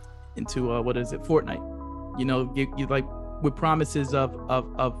what is it, Fortnite. You know, you like with promises of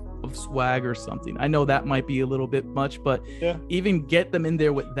swag or something. I know that might be a little bit much, but Yeah. even get them in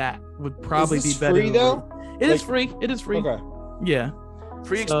there with that would probably Is this be better. free though? It is free. It is free. Okay. Yeah.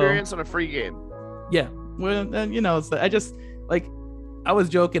 Free So- experience on a free game. Yeah. Well, and you know, it's I just like I was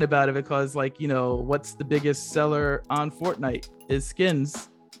joking about it because like, you know, what's the biggest seller on Fortnite is skins.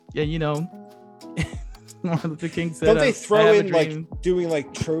 Yeah, you know. Martin Luther King said, Don't they "I throw have a in like dream." doing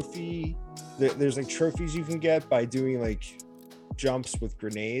like trophy? There's like trophies you can get by doing like jumps with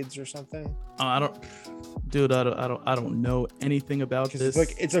grenades or something. Oh, I don't know anything about Because this. it's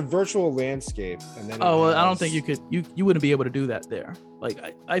like it's a virtual landscape, and then. Oh well, I don't think you wouldn't be able to do that there. Like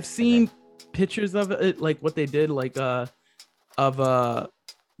I've seen pictures of it, like what they did, like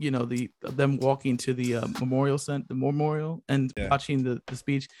you know, them walking to the memorial and Yeah. watching the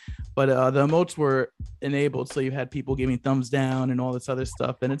speech, but the emotes were enabled, so you had people giving thumbs down and all this other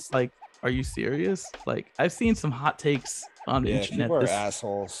stuff, and it's like, are you serious? Like I've seen some hot takes on the Yeah, internet. people are This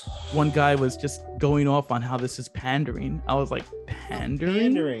assholes. one guy was just going off on how this is pandering. I was like,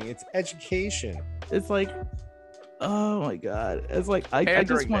 pandering? It's education. It's like, oh my god, it's like I Pandering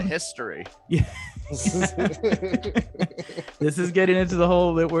just to want history. this is getting into the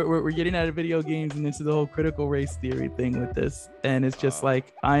whole we're getting out of video games and into the whole critical race theory thing with this, and it's just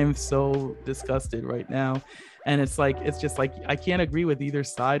like I'm so disgusted right now, and it's just like I can't agree with either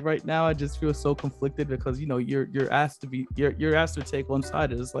side right now. I just feel so conflicted because, you know, you're asked to take one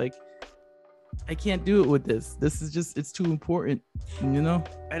side. It's like I can't do it with this. This is just, it's too important, you know.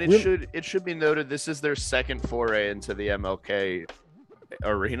 And Really? it should be noted, this is their second foray into the MLK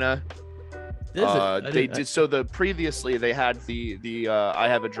arena. Previously they had the I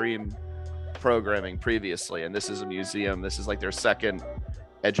Have a Dream programming previously, and this is a museum. This is like their second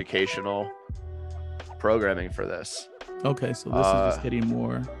educational programming for this. Okay, so this is just getting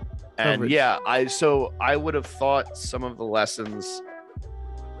more And coverage. yeah, I would have thought some of the lessons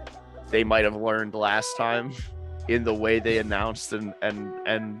they might have learned last time in the way they announced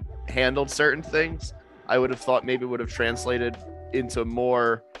and handled certain things, I would have thought maybe would have translated into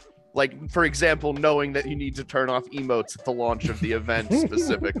more, like, for example, knowing that you need to turn off emotes at the launch of the event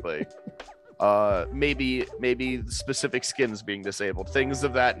specifically. Maybe specific skins being disabled, things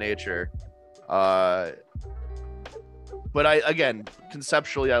of that nature. But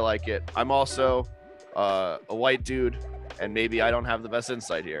conceptually I like it. I'm also a white dude, and maybe I don't have the best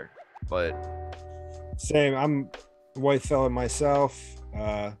insight here, but Same. I'm a white fella myself.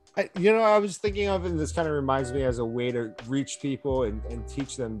 I was thinking of it, and this kind of reminds me as a way to reach people and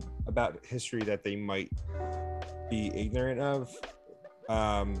teach them about history that they might be ignorant of,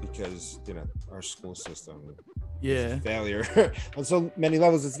 because, you know, our school system is a failure on so many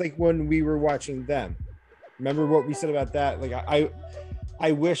levels. It's like when we were watching them. Remember what we said about that? Like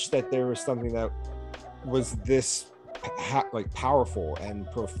I wish that there was something that was this like powerful and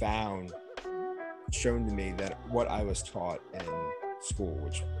profound shown to me, that what I was taught in school,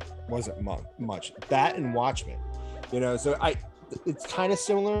 which wasn't much, that and Watchmen, you know. So it's kind of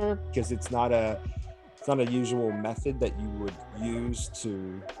similar because it's not a usual method that you would use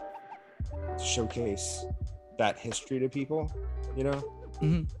to showcase that history to people, you know.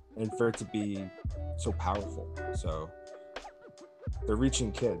 Mhm. And for it to be so powerful, so they're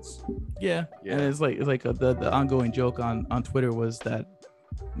reaching kids. Yeah. Yeah. And it's like the ongoing joke on Twitter was that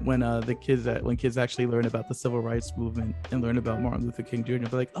when kids actually learn about the civil rights movement and learn about Martin Luther King Jr.,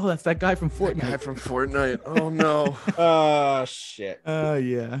 they're like, oh, that's that guy from Fortnite. from Fortnite. Oh no. Oh shit.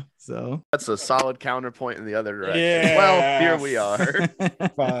 Yeah. So That's a solid counterpoint in the other direction. Yeah. Well, here we are.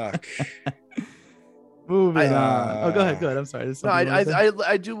 Fuck. moving on. Oh, go ahead. I'm sorry. There's No, something you wanna say?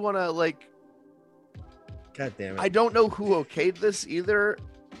 I do want to, like, God damn it. I don't know who okayed this either,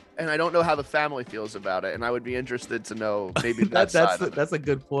 and I don't know how the family feels about it, and I would be interested to know maybe that side of it. that's a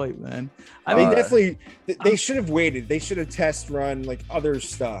good point, man. I They mean, definitely they should have waited. They should have test run like other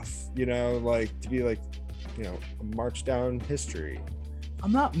stuff, you know, like to be like, you know, a march down history.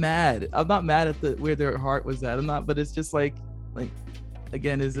 I'm not mad. I'm not mad at where their heart was at. I'm not, but it's just like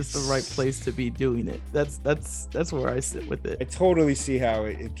again, is this the right place to be doing it? That's where I sit with I it. totally see how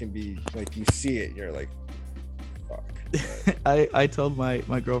it can be like, you see it, you're like, fuck. But I told my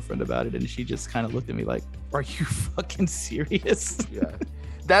girlfriend about it, and she just kind of looked at me like, are you fucking serious? Yeah.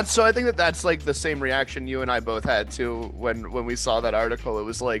 I think that's like the same reaction you and I both had too when we saw that article. It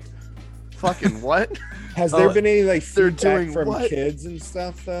was like, fucking what? Has there been any like they're feedback doing from what? kids and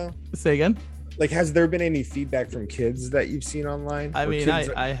stuff though? Say again. Like, has there been any feedback from kids that you've seen online? I Where mean, kids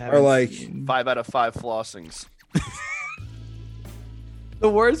I are haven't like, seen- 5 out of 5 flossings. The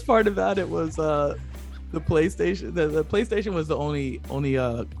worst part about it was the PlayStation. The PlayStation was the only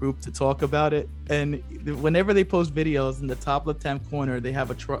group to talk about it. And whenever they post videos, in the top left-hand corner, they have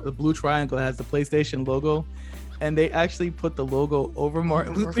a blue triangle that has the PlayStation logo, and they actually put the logo over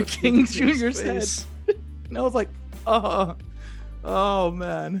Martin Luther King Jr.'s head. And I was like, oh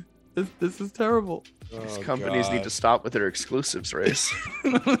man, this is terrible. These oh, companies need God. to stop with their exclusives, Race.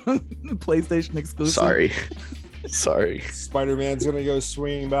 PlayStation exclusive. Sorry. Spider-Man's gonna go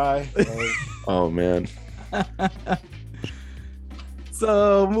swinging by. Oh man.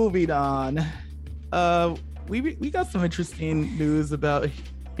 So moving on, we got some interesting news about.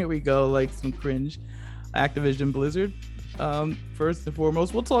 Here we go, like some cringe. Activision Blizzard. First and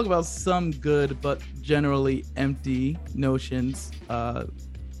foremost, we'll talk about some good but generally empty notions.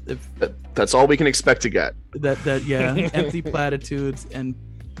 That's all we can expect to get. Empty platitudes and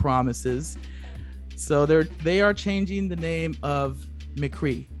promises. So they are changing the name of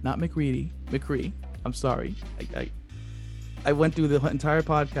McCree, not McCready. McCree. I'm sorry. I went through the entire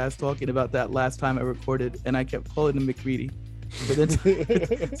podcast talking about that last time I recorded, and I kept calling him McCready. But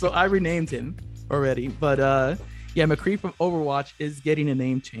then, so I renamed him already. But McCree from Overwatch is getting a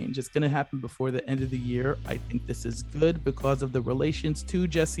name change. It's going to happen before the end of the year. I think this is good because of the relations to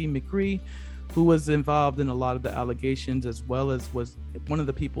Jesse McCree, who was involved in a lot of the allegations, as well as was one of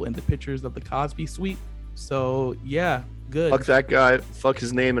the people in the pictures of the Cosby Suite. So yeah, good. Fuck that guy. Fuck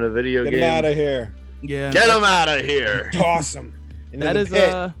his name in a video Get game. him out of here. Yeah, Get him out of here. Toss him. into that the is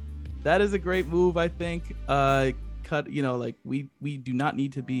pit. that is a great move. I think. We do not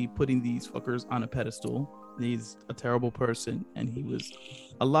need to be putting these fuckers on a pedestal. He's a terrible person, and he was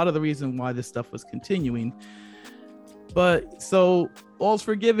a lot of the reason why this stuff was continuing. But so all's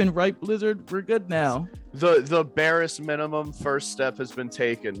forgiven, right, Blizzard? We're good now. The barest minimum first step has been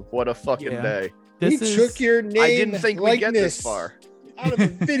taken. What a fucking Yeah. day. We This took your name. I didn't think we'd get this likeness far. out of a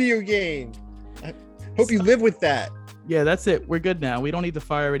video game. I hope you live with that. Yeah, that's it. We're good now. We don't need to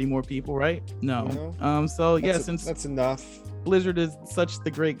fire any more people, right? No. No. So yeah, That's since that's enough. Blizzard is such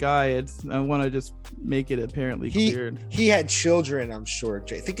the great guy, I want to just make it apparently cleared. He had children, I'm sure.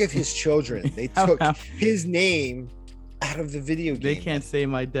 Jay. Think of his children. They How- took how- his name out of the video game. They can't say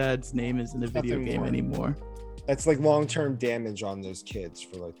my dad's name is in a video Nothing game more. anymore. That's like long-term damage on those kids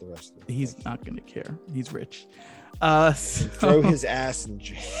for like the rest of them. He's not gonna care. He's rich. Throw So, his ass in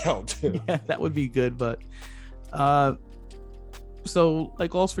jail too. yeah, that would be good, but so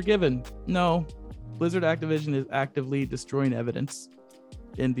like all's forgiven. No, Blizzard Activision is actively destroying evidence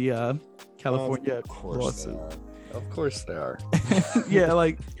in the California Of course they lawsuit. are. Of course they are. Yeah,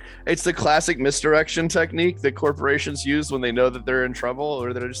 like It's the classic misdirection technique that corporations use when they know that they're in trouble,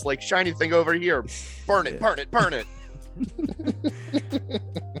 or they're just like, shiny thing over here, burn it, burn it, burn it.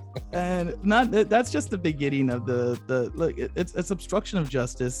 and that's just the beginning of the look. It's obstruction of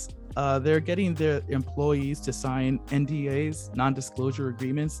justice. They're getting their employees to sign NDAs, non-disclosure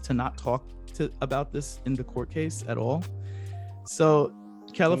agreements, to not talk about this in the court case at all. So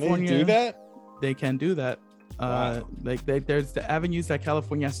California, Can they do that? they can do that. Wow. There's the avenues that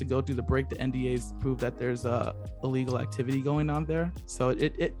California has to go through to break the NDAs to prove that there's illegal activity going on there. So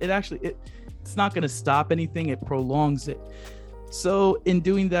it's not going to stop anything. It prolongs it. So in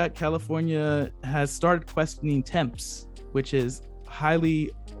doing that, California has started questioning temps, which is highly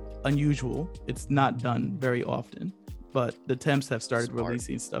unusual. It's not done very often, but the temps have started Smart.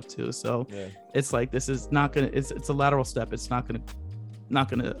 releasing stuff too. So Yeah. it's like, this is not gonna, it's a lateral step. It's not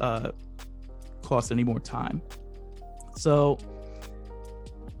gonna cost any more time. So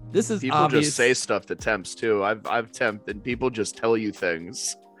this is People obvious. just say stuff to temps too. I've temped and people just tell you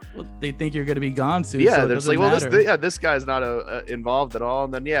things. Well, they think you're gonna be gone soon. Yeah, so it they're just like, doesn't well, matter. this guy's not involved at all.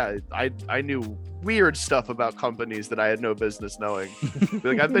 And then I knew weird stuff about companies that I had no business knowing.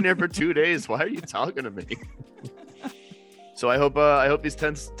 Like, I've been here for 2 days. Why are you talking to me? So I hope these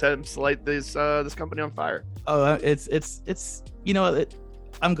temps light this company on fire. Oh, it's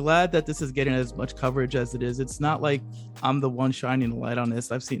I'm glad that this is getting as much coverage as it is. It's not like I'm the one shining a light on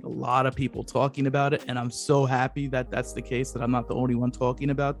this. I've seen a lot of people talking about it, and I'm so happy that that's the case, that I'm not the only one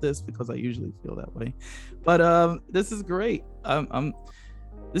talking about this, because I usually feel that way. But this is great.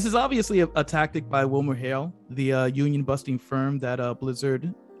 This is obviously a tactic by WilmerHale, the union busting firm that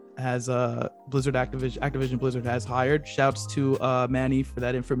Blizzard has Activision Blizzard has hired. Shouts to Manny for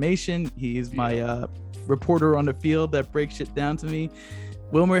that information. He's my reporter on the field that breaks shit down to me.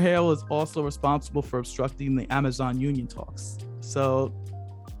 WilmerHale is also responsible for obstructing the Amazon union talks. So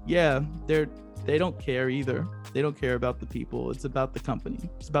yeah, they don't care either. They don't care about the people. It's about the company.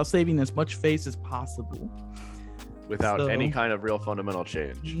 It's about saving as much face as possible without any kind of real fundamental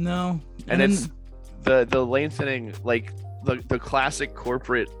change. No. And it's the lengthening, like the classic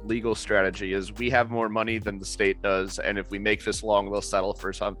corporate legal strategy is we have more money than the state does, and if we make this long, we'll settle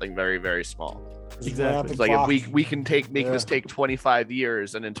for something very, very small. Exactly. It's like if we can make this take 25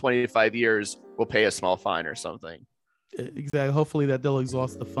 years, and in 25 years we'll pay a small fine or something. Exactly. Hopefully that they'll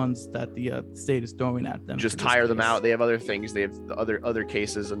exhaust the funds that the state is throwing at them. Just tire them out. They have other things. They have other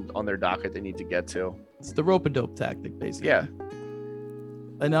cases on their docket they need to get to. It's the rope-a-dope tactic, basically. Yeah.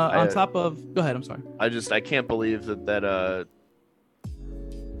 And on top of, go ahead. I'm sorry. I can't believe that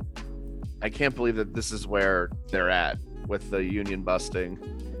I can't believe that this is where they're at with the union busting,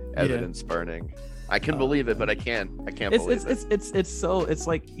 evidence burning. I can believe it, but I can't believe it. It's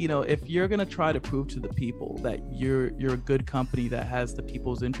like, you know, if you're gonna try to prove to the people that you're a good company that has the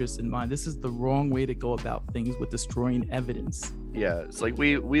people's interests in mind, this is the wrong way to go about things with destroying evidence. Yeah, it's like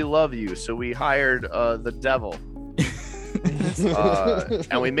we love you, so we hired the devil,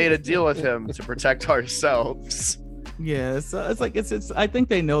 and we made a deal with him to protect ourselves. Yeah, it's like it's. I think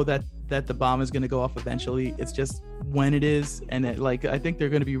they know that the bomb is going to go off eventually. It's just when it is, and I think they're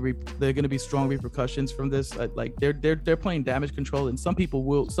going to be strong repercussions from this. Like they're playing damage control, and some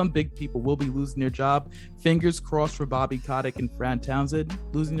big people will be losing their job. Fingers crossed for Bobby Kotick and Fran Townsend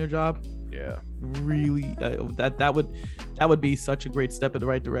losing their job. Yeah, really, that would be such a great step in the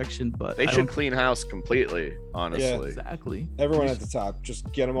right direction. But they should clean house completely. Honestly, Yeah, exactly. Everyone at the top,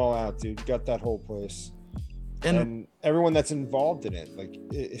 just get them all out, dude. Gut that whole place. And everyone that's involved in it, like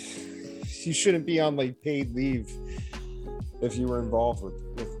you shouldn't be on like paid leave if you were involved with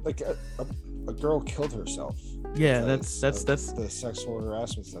like a girl killed herself. Yeah, that's the sexual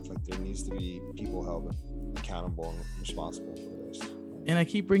harassment stuff. Like there needs to be people held accountable and responsible for this. And I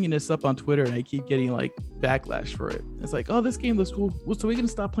keep bringing this up on Twitter, and I keep getting like backlash for it. It's like, oh, this game looks cool. Well, so we gonna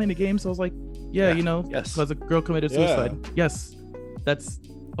stop playing the game? So I was like, yeah. You know, yes, because a girl committed suicide. Yes, that's.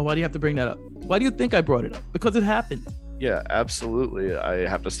 Oh, why do you have to bring that up? Why do you think I brought it up? Because it happened. Yeah, absolutely. I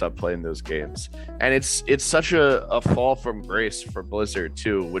have to stop playing those games. And it's such a fall from grace for Blizzard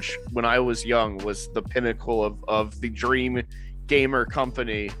too, which when I was young was the pinnacle of the dream gamer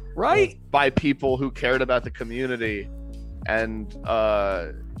company, right? By people who cared about the community. And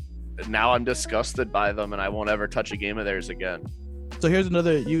now I'm disgusted by them, and I won't ever touch a game of theirs again. So here's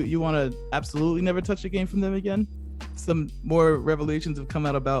another, you want to absolutely never touch a game from them again? Some more revelations have come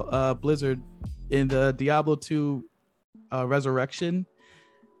out about Blizzard in the Diablo 2 Resurrection.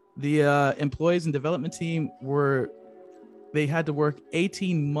 The employees and development team they had to work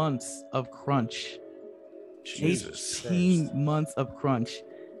 18 months of crunch. Jesus 18 Christ. months of crunch.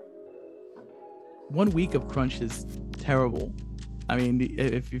 1 week of crunch is terrible. I mean,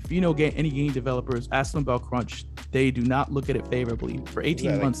 if you know any game developers, ask them about crunch. They do not look at it favorably. For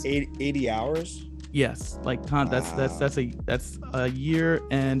 18 months, like 80 hours. Yes, like that's a year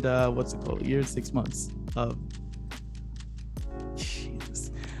and what's it called? A year and 6 months of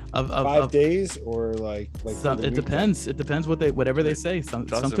Jesus. Of 5 days or like it depends. It depends whatever they say. Some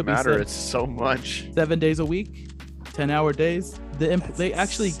doesn't matter. It's so much. 7 days a week, 10-hour days. They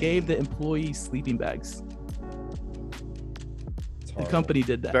actually gave the employees sleeping bags. The company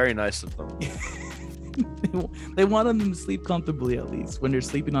did that. Very nice of them. They wanted them to sleep comfortably, at least when they're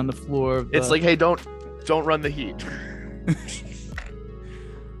sleeping on the floor. It's like, hey, don't run the heat.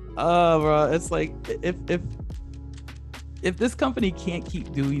 Bro, it's like if this company can't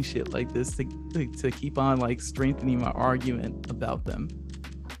keep doing shit like this to keep on like strengthening my argument about them,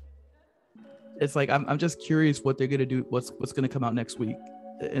 it's like I'm just curious what they're gonna do. What's gonna come out next week.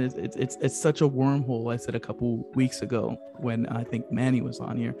 And it's such a wormhole. I said a couple weeks ago when I think Manny was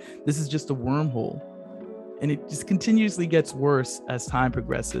on here. This is just a wormhole, and it just continuously gets worse as time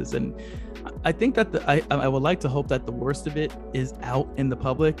progresses. And I think that I would like to hope that the worst of it is out in the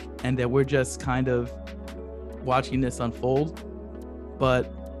public, and that we're just kind of watching this unfold.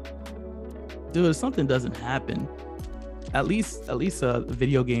 But dude, if something doesn't happen, at least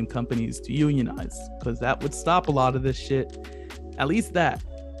video game companies to unionize, because that would stop a lot of this shit. At least that.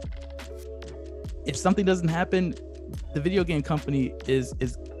 If something doesn't happen, the video game company is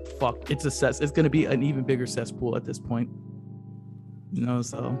fucked. It's going to be an even bigger cesspool at this point. You know,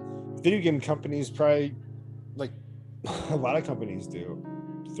 so video game companies probably, like a lot of companies do,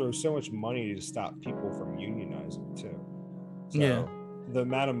 throw so much money to stop people from unionizing too. So, yeah. the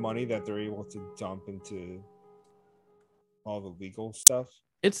amount of money that they're able to dump into all the legal stuff.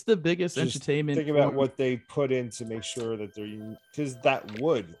 It's the biggest Just entertainment. Think about form. what they put in to make sure that they're, because that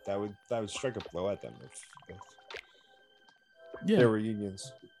would strike a blow at them if Yeah. there were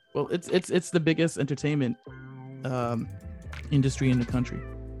unions. Well, it's the biggest entertainment industry in the country.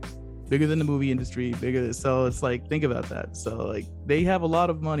 Bigger than the movie industry, bigger. So it's like, think about that. So like, they have a lot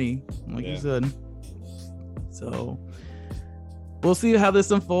of money, like you Yeah. said. So we'll see how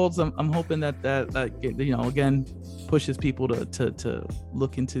this unfolds. I'm hoping that again, pushes people to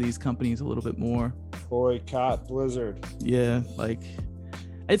look into these companies a little bit more. Boycott Blizzard. Yeah, like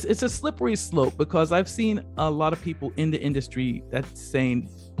it's a slippery slope, because I've seen a lot of people in the industry that's saying,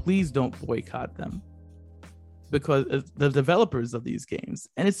 please don't boycott them, because the developers of these games,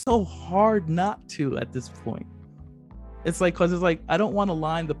 and it's so hard not to at this point. It's like, because it's like, I don't want to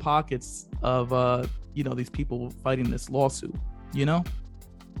line the pockets of these people fighting this lawsuit,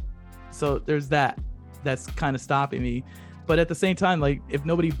 so there's that's kind of stopping me. But at the same time, like, if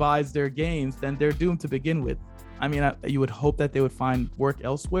nobody buys their games, then they're doomed to begin with. I mean, you would hope that they would find work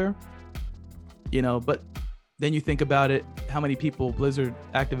elsewhere, but then you think about it, how many people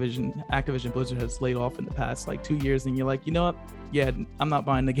Activision Blizzard has laid off in the past like 2 years, and you're like, you know what? Yeah, I'm not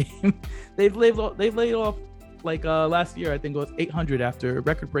buying the game. They've laid off like last year, I think it was 800 after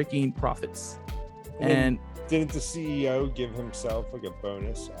record-breaking profits. And didn't the CEO give himself like a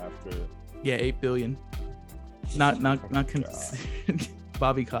bonus after? Yeah, 8 billion. Not God.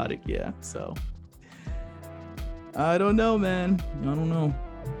 Bobby Kotick, yeah. So I don't know, man. I don't know.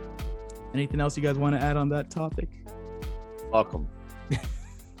 Anything else you guys want to add on that topic? Welcome.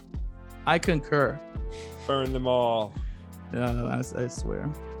 I concur. Burn them all. I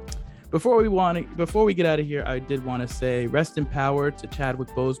swear. Before we get out of here, I did want to say rest in power to Chadwick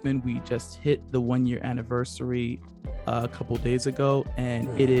Boseman. We just hit the 1 year anniversary a couple days ago, and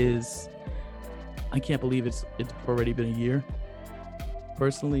it is, I can't believe it's already been a year,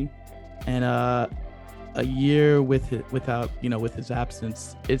 personally, and a year with his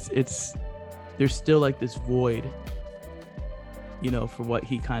absence. It's there's still like this void, for what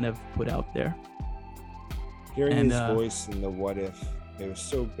he kind of put out there. Hearing his voice in the What If, it was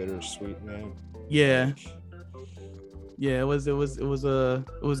so bittersweet, man. Yeah. Yeah, it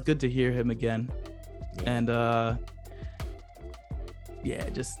was good to hear him again. And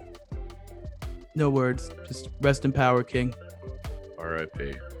just no words. Just rest in power, King.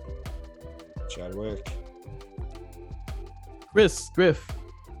 R.I.P. Chadwick. Griff,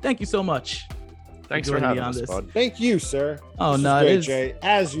 thank you so much. Thanks for joining having me on us, this. bud. Thank you, sir. Oh, This no, was it great, is Jay,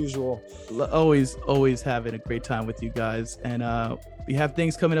 as usual. always having a great time with you guys. And we have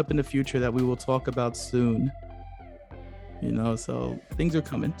things coming up in the future that we will talk about soon. So things are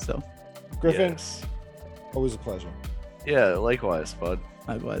coming. So Griffin, Yes. always a pleasure. Yeah, likewise, bud.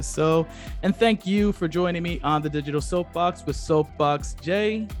 likewise. So, and thank you for joining me on the Digital Soapbox with Soapbox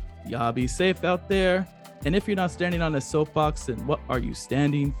J. Y'all be safe out there. And if you're not standing on a soapbox, then what are you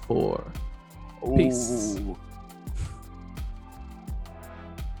standing for? Peace. Ooh.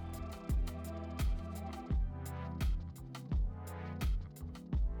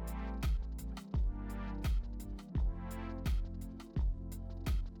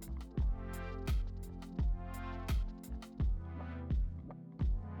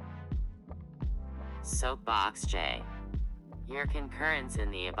 Soapbox J. Your concurrence in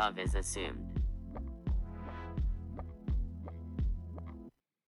the above is assumed.